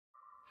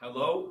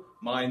Hello,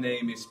 my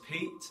name is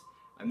Pete,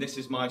 and this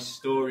is my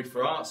story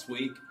for Arts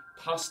Week,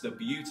 Past the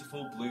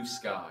Beautiful Blue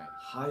Sky.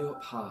 High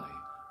up high,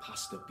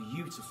 past the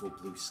beautiful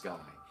blue sky,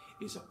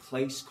 is a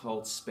place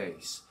called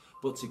space.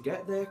 But to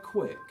get there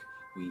quick,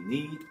 we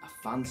need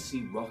a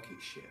fancy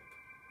rocket ship.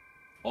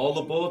 All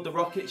aboard the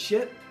rocket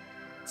ship?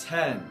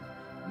 10,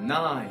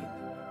 9,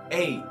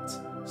 8,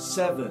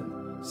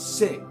 7,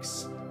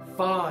 6,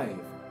 5,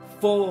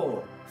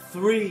 4,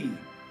 3,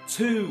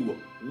 2,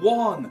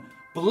 1,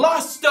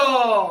 blast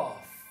off!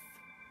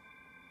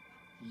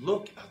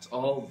 Look at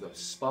all the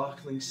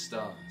sparkling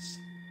stars.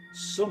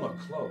 Some are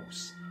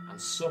close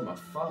and some are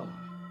far.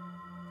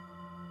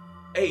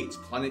 8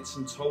 planets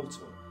in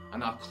total,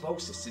 and our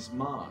closest is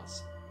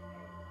Mars.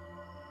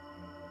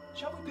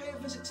 Shall we pay a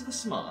visit to the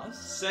Smars?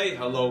 Say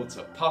hello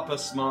to Papa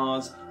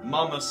Smars,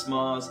 Mama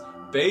Smars,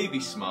 Baby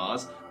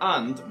Smars,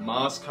 and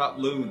Mars Cat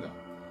Luna.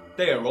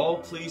 They are all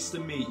pleased to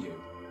meet you.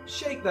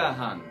 Shake their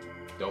hand,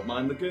 don't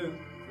mind the goo.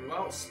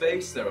 Throughout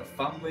space there are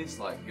families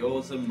like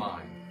yours and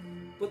mine,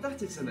 but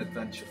that is an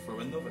adventure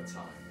for another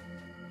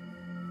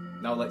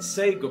time. Now let's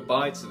say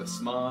goodbye to the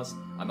Smars,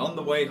 and on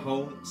the way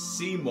home,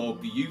 see more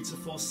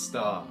beautiful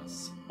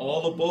stars.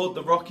 All aboard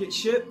the rocket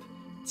ship?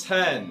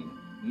 10,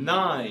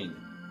 9,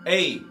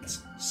 8,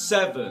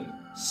 7,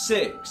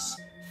 6,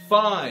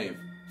 5,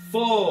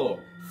 4,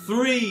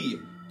 3,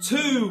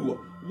 2,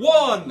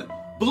 1,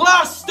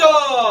 blast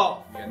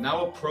off! We are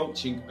now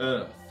approaching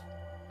Earth,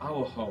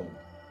 our home.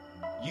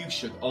 You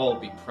should all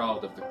be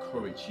proud of the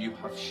courage you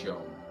have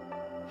shown.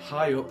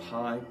 High up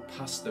high,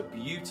 past the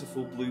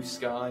beautiful blue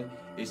sky,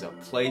 is a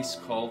place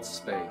called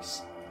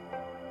space.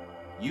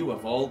 You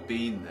have all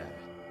been there.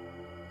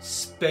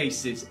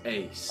 Space is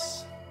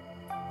ace.